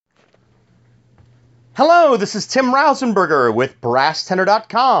Hello, this is Tim Rausenberger with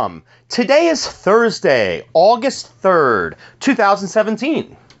BrassTenor.com. Today is Thursday, August 3rd,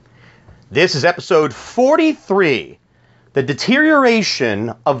 2017. This is episode 43, The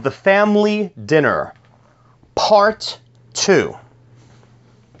Deterioration of the Family Dinner, Part 2.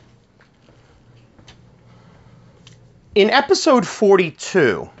 In episode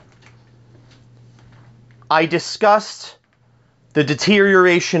 42, I discussed the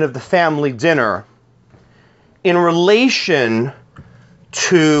deterioration of the family dinner in relation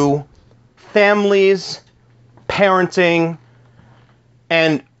to families, parenting,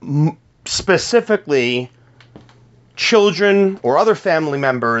 and specifically children or other family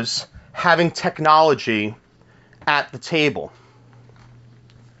members having technology at the table.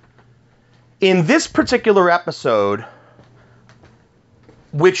 In this particular episode,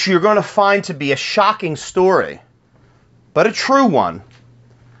 which you're going to find to be a shocking story, but a true one,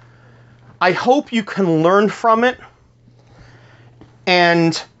 I hope you can learn from it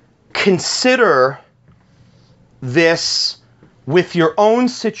and consider this with your own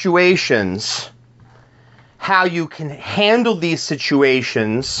situations, how you can handle these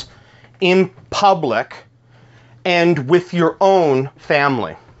situations in public and with your own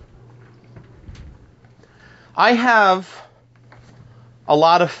family. I have a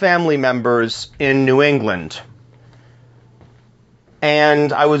lot of family members in New England.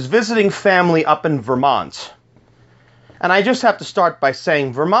 And I was visiting family up in Vermont. And I just have to start by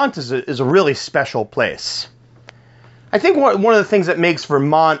saying Vermont is a really special place. I think one of the things that makes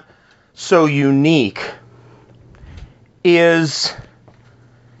Vermont so unique is,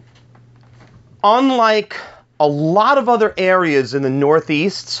 unlike a lot of other areas in the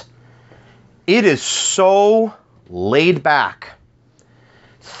Northeast, it is so laid back.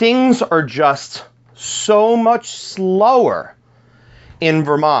 Things are just so much slower in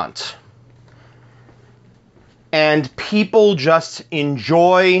Vermont. And people just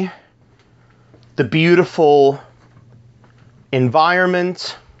enjoy the beautiful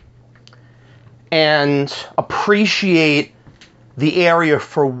environment and appreciate the area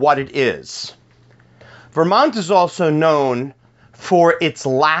for what it is. Vermont is also known for its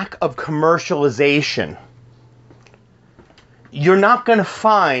lack of commercialization. You're not going to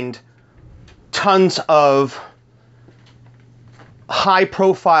find tons of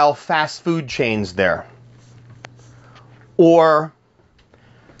high-profile fast food chains there, or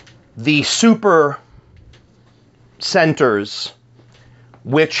the super centers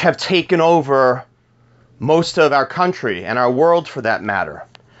which have taken over most of our country and our world for that matter.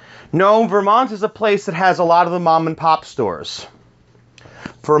 No, Vermont is a place that has a lot of the mom and pop stores.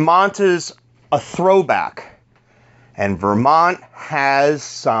 Vermont is a throwback, and Vermont has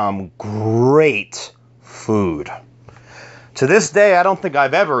some great food. To this day, I don't think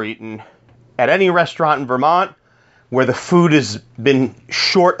I've ever eaten at any restaurant in Vermont where the food has been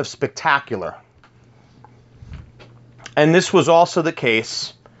short of spectacular. And this was also the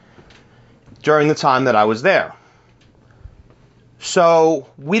case during the time that I was there. So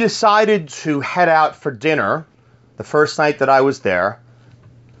we decided to head out for dinner the first night that I was there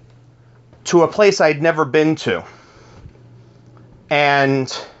to a place I'd never been to. And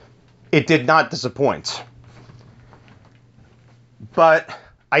it did not disappoint. But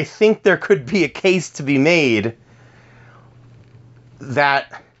I think there could be a case to be made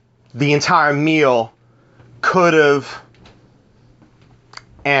that the entire meal could have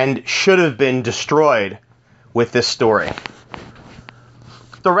and should have been destroyed with this story.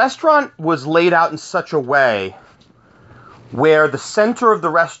 The restaurant was laid out in such a way where the center of the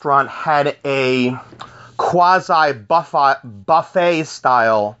restaurant had a quasi-buffet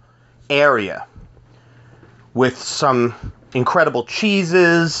style area with some incredible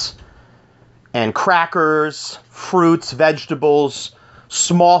cheeses and crackers, fruits, vegetables,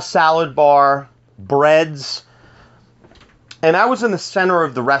 small salad bar, breads. And I was in the center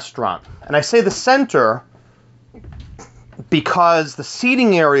of the restaurant. And I say the center because the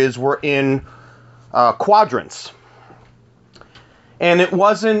seating areas were in quadrants. And it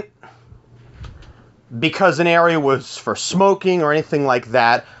wasn't because an area was for smoking or anything like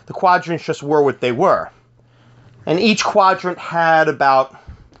that. The quadrants just were what they were. And each quadrant had about,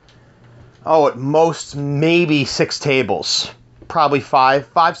 at most maybe 6 tables. Probably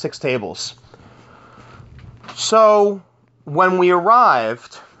 6 tables. So when we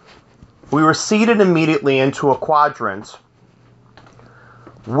arrived, we were seated immediately into a quadrant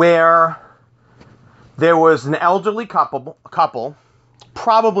where there was an elderly couple,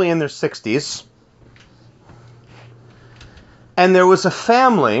 probably in their 60s, and there was a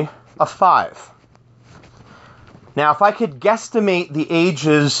family of 5. Now, if I could guesstimate the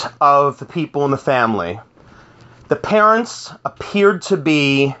ages of the people in the family, the parents appeared to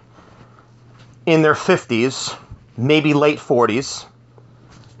be in their 50s, maybe late 40s.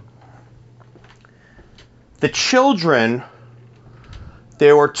 The children,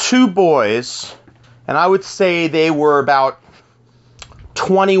 there were two boys, and I would say they were about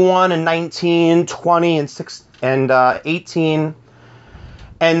 21 and 19, 20 and 18.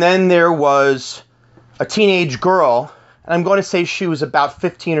 And then there was a teenage girl, and I'm going to say she was about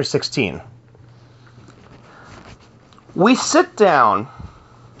 15 or 16. We sit down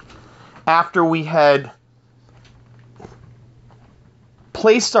after we had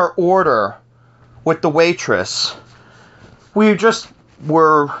placed our order with the waitress. We just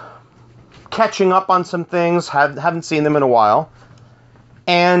were catching up on some things, haven't seen them in a while,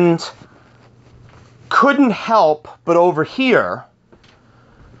 and couldn't help but overhear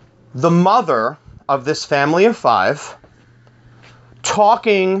the mother of this family of five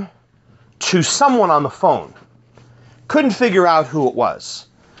talking to someone on the phone. Couldn't figure out who it was.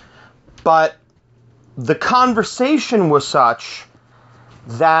 But the conversation was such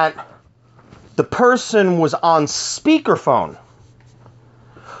that the person was on speakerphone.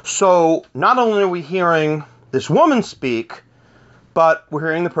 So not only are we hearing this woman speak, but we're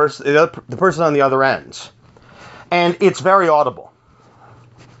hearing the person on the other end. And it's very audible.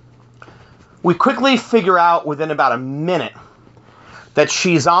 We quickly figure out within about a minute that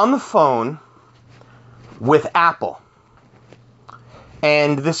she's on the phone with Apple.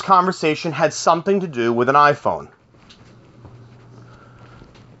 And this conversation had something to do with an iPhone.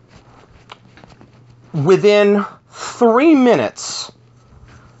 Within 3 minutes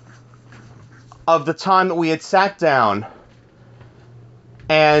of the time that we had sat down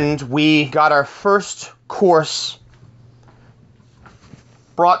and we got our first course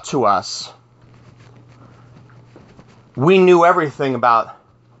brought to us, we knew everything about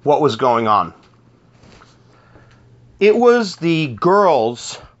what was going on. It was the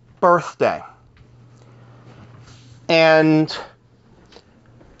girl's birthday, and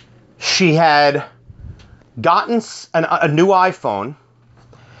she had gotten a new iPhone,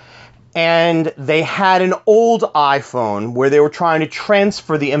 and they had an old iPhone where they were trying to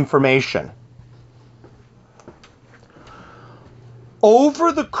transfer the information.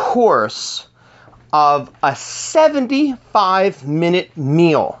 Over the course of a 75-minute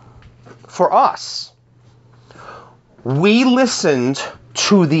meal for us, we listened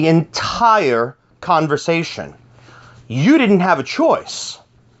to the entire conversation. You didn't have a choice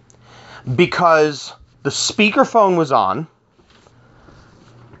because the speakerphone was on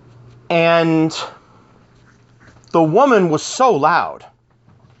and the woman was so loud.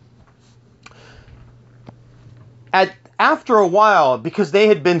 After a while, because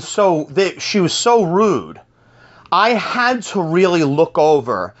she was so rude, I had to really look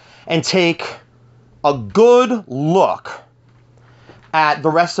over and take a good look at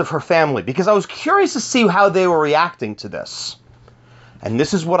the rest of her family because I was curious to see how they were reacting to this. And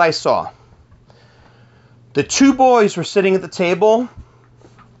this is what I saw. The two boys were sitting at the table,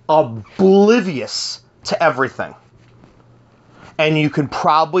 oblivious to everything. And you can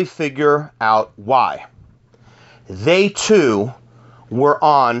probably figure out why. They too were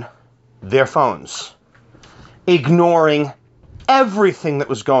on their phones, ignoring everything that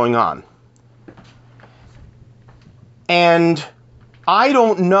was going on. And I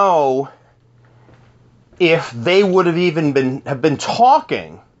don't know if they would have even been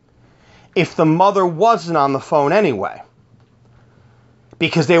talking if the mother wasn't on the phone anyway,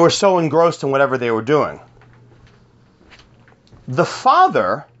 because they were so engrossed in whatever they were doing. The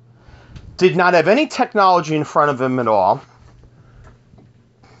father did not have any technology in front of him at all,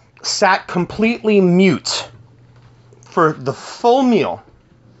 sat completely mute for the full meal,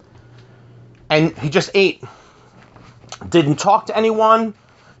 and he just ate. Didn't talk to anyone,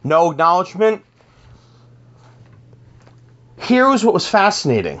 no acknowledgement. Here was what was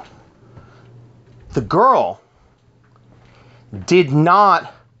fascinating. The girl did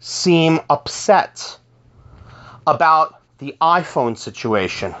not seem upset about the iPhone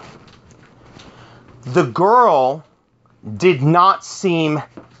situation. The girl did not seem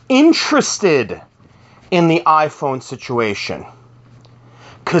interested in the iPhone situation.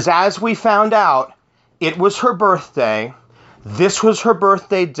 Because as we found out, it was her birthday, this was her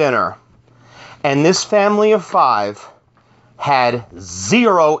birthday dinner, and this family of five had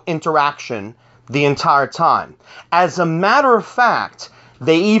zero interaction the entire time. As a matter of fact,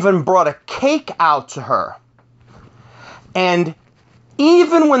 they even brought a cake out to her. And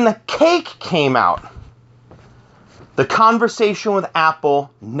even when the cake came out, the conversation with Apple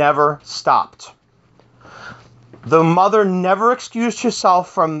never stopped. The mother never excused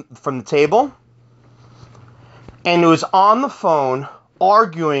herself from the table and was on the phone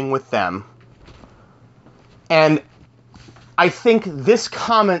arguing with them. And I think this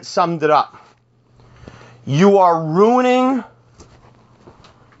comment summed it up. You are ruining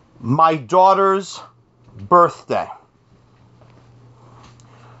my daughter's birthday.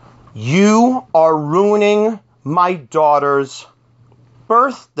 You are ruining my daughter's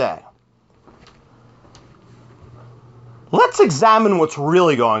birthday. Let's examine what's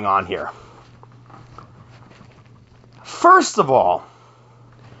really going on here. First of all,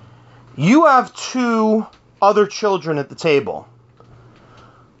 you have two other children at the table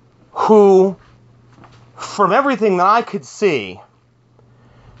who, from everything that I could see,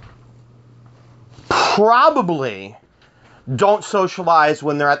 probably don't socialize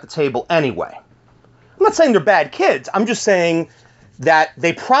when they're at the table anyway. I'm not saying they're bad kids. I'm just saying that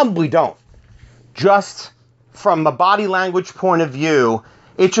they probably don't. Just from a body language point of view,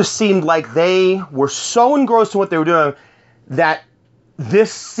 it just seemed like they were so engrossed in what they were doing that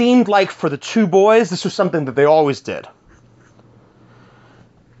this seemed like for the two boys, this was something that they always did.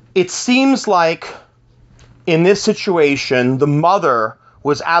 It seems like in this situation, the mother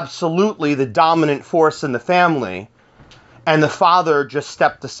was absolutely the dominant force in the family, and the father just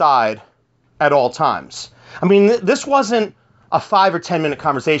stepped aside at all times. I mean, this wasn't a 5 or 10 minute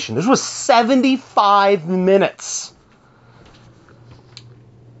conversation. This was 75 minutes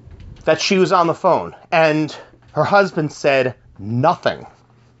that she was on the phone, and her husband said nothing.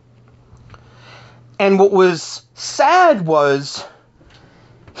 And what was sad was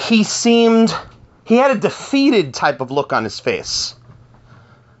he had a defeated type of look on his face.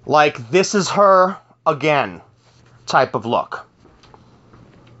 Like, this is her again type of look.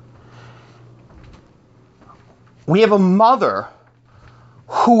 We have a mother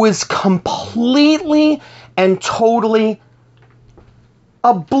who is completely and totally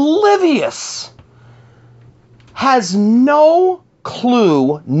oblivious, has no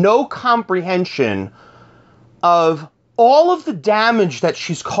clue, no comprehension of all of the damage that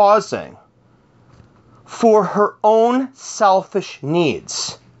she's causing for her own selfish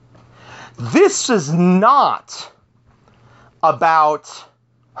needs. This is not about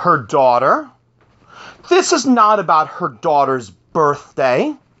her daughter. This is not about her daughter's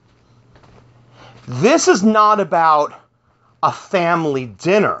birthday. This is not about a family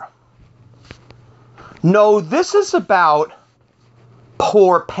dinner. No, this is about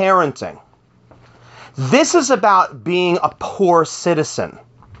poor parenting. This is about being a poor citizen.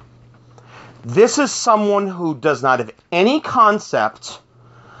 This is someone who does not have any concept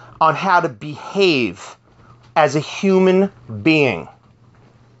on how to behave as a human being.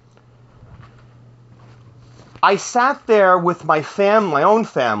 I sat there with my own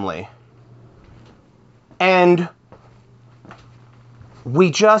family, and we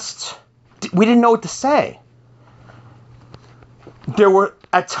didn't know what to say. There were,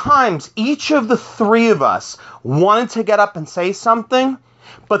 at times, each of the three of us wanted to get up and say something,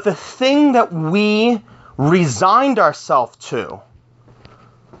 but the thing that we resigned ourselves to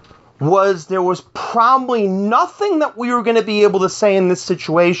was there was probably nothing that we were going to be able to say in this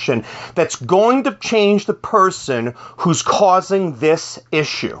situation that's going to change the person who's causing this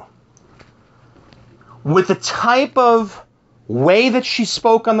issue. With the type of way that she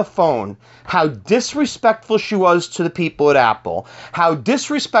spoke on the phone, how disrespectful she was to the people at Apple, how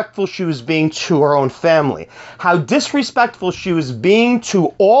disrespectful she was being to her own family, how disrespectful she was being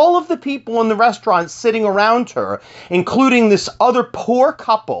to all of the people in the restaurant sitting around her, including this other poor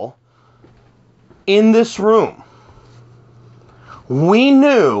couple in this room. We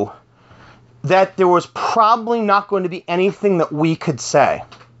knew that there was probably not going to be anything that we could say.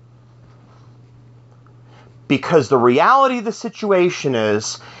 Because the reality of the situation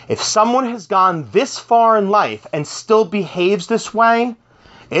is, if someone has gone this far in life and still behaves this way,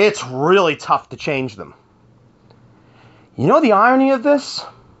 it's really tough to change them. You know the irony of this?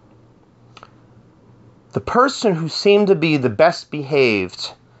 The person who seemed to be the best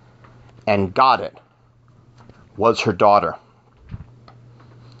behaved and got it was her daughter.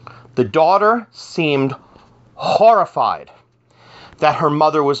 The daughter seemed horrified that her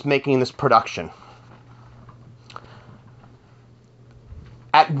mother was making this production.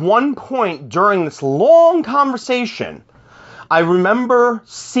 At one point during this long conversation, I remember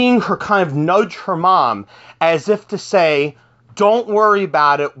seeing her kind of nudge her mom as if to say, "Don't worry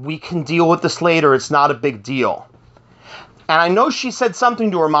about it, we can deal with this later, it's not a big deal." And I know she said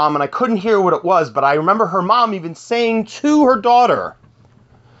something to her mom, and I couldn't hear what it was, but I remember her mom even saying to her daughter,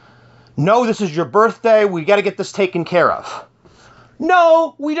 "No, this is your birthday, we got to get this taken care of."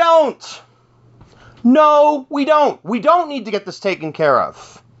 No, we don't. No, we don't. We don't need to get this taken care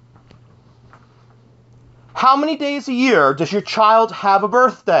of. How many days a year does your child have a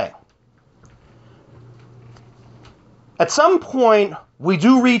birthday? At some point, we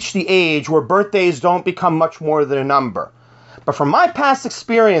do reach the age where birthdays don't become much more than a number. But from my past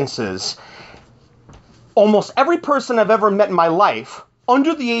experiences, almost every person I've ever met in my life,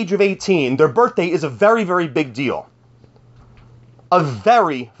 under the age of 18, their birthday is a very, very big deal. A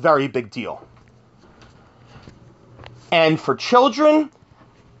very, very big deal. And for children,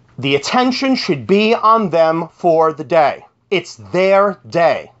 the attention should be on them for the day. It's their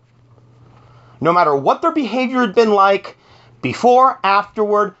day. No matter what their behavior had been like, before,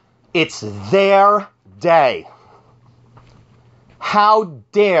 afterward, it's their day. How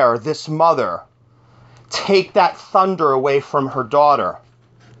dare this mother take that thunder away from her daughter?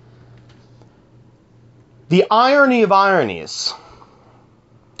 The irony of ironies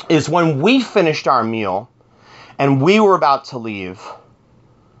is when we finished our meal and we were about to leave,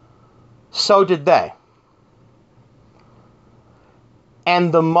 so did they.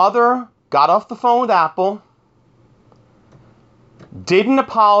 And the mother got off the phone with Apple, didn't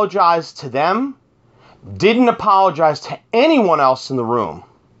apologize to them, didn't apologize to anyone else in the room.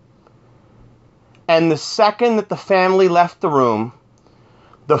 And the second that the family left the room,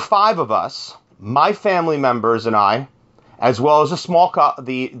 the five of us, my family members and I, as well as a small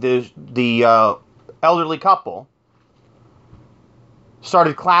the elderly couple,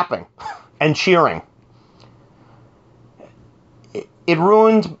 started clapping and cheering. It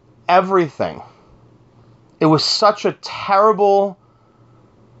ruined everything. It was such a terrible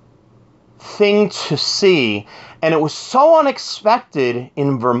thing to see, and it was so unexpected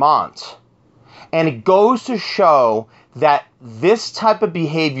in Vermont. And it goes to show that this type of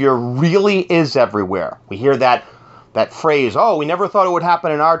behavior really is everywhere. We hear that phrase, oh, we never thought it would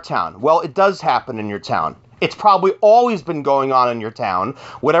happen in our town. Well, it does happen in your town. It's probably always been going on in your town.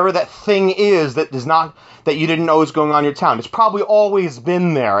 Whatever that thing is that you didn't know was going on in your town. It's probably always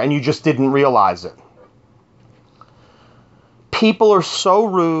been there and you just didn't realize it. People are so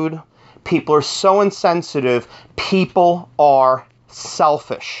rude. People are so insensitive. People are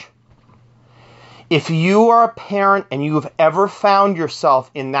selfish. If you are a parent and you have ever found yourself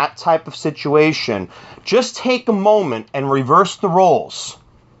in that type of situation, just take a moment and reverse the roles.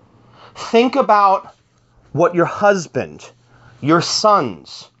 Think about what your husband, your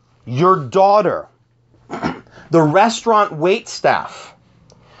sons, your daughter, the restaurant waitstaff,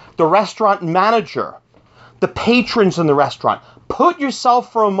 the restaurant manager, the patrons in the restaurant. Put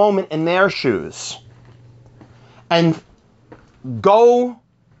yourself for a moment in their shoes and go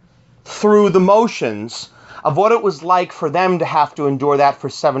through the motions of what it was like for them to have to endure that for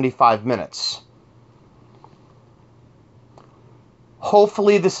 75 minutes.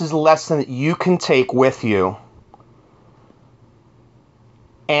 Hopefully this is a lesson that you can take with you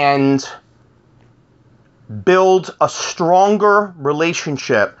and build a stronger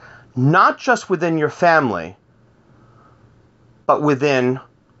relationship, not just within your family, but within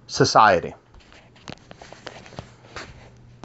society.